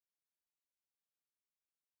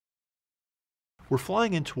We're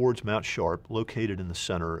flying in towards Mount Sharp, located in the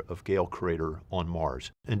center of Gale Crater on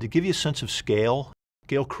Mars. And to give you a sense of scale,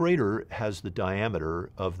 Gale Crater has the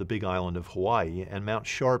diameter of the big island of Hawaii, and Mount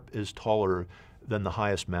Sharp is taller than the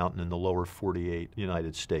highest mountain in the lower 48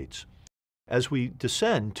 United States. As we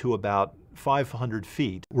descend to about 500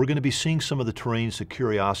 feet, we're going to be seeing some of the terrains that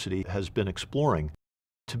Curiosity has been exploring.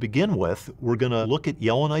 To begin with, we're going to look at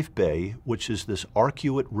Yellowknife Bay, which is this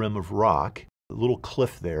arcuate rim of rock, a little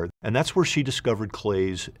cliff there, and that's where she discovered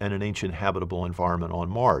clays and an ancient habitable environment on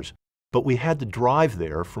Mars. But we had to drive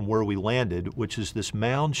there from where we landed, which is this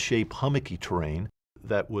mound-shaped hummocky terrain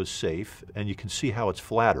that was safe, and you can see how it's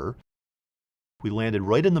flatter. We landed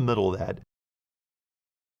right in the middle of that.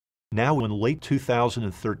 Now, in late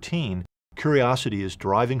 2013, Curiosity is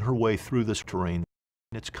driving her way through this terrain.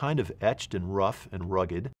 It's kind of etched and rough and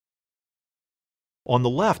rugged. On the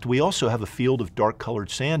left, we also have a field of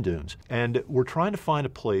dark-colored sand dunes, and we're trying to find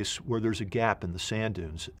a place where there's a gap in the sand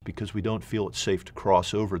dunes because we don't feel it's safe to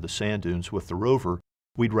cross over the sand dunes with the rover.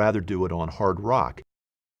 We'd rather do it on hard rock.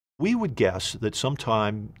 We would guess that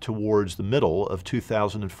sometime towards the middle of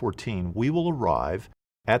 2014, we will arrive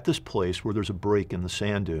at this place where there's a break in the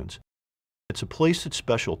sand dunes. It's a place that's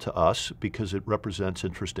special to us because it represents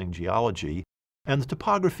interesting geology, and the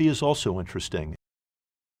topography is also interesting.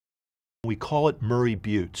 We call it Murray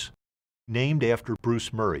Buttes, named after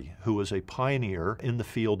Bruce Murray, who was a pioneer in the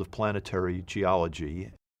field of planetary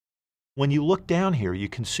geology. When you look down here, you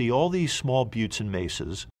can see all these small buttes and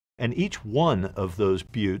mesas, and each one of those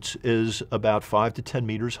buttes is about 5 to 10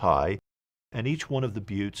 meters high, and each one of the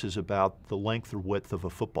buttes is about the length or width of a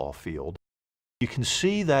football field. You can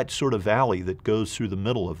see that sort of valley that goes through the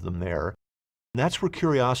middle of them there. And that's where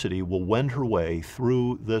Curiosity will wend her way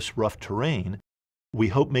through this rough terrain, we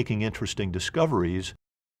hope making interesting discoveries,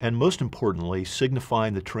 and most importantly,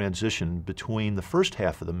 signifying the transition between the first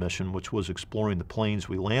half of the mission, which was exploring the plains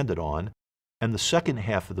we landed on, and the second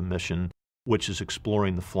half of the mission, which is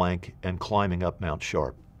exploring the flank and climbing up Mount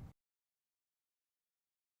Sharp.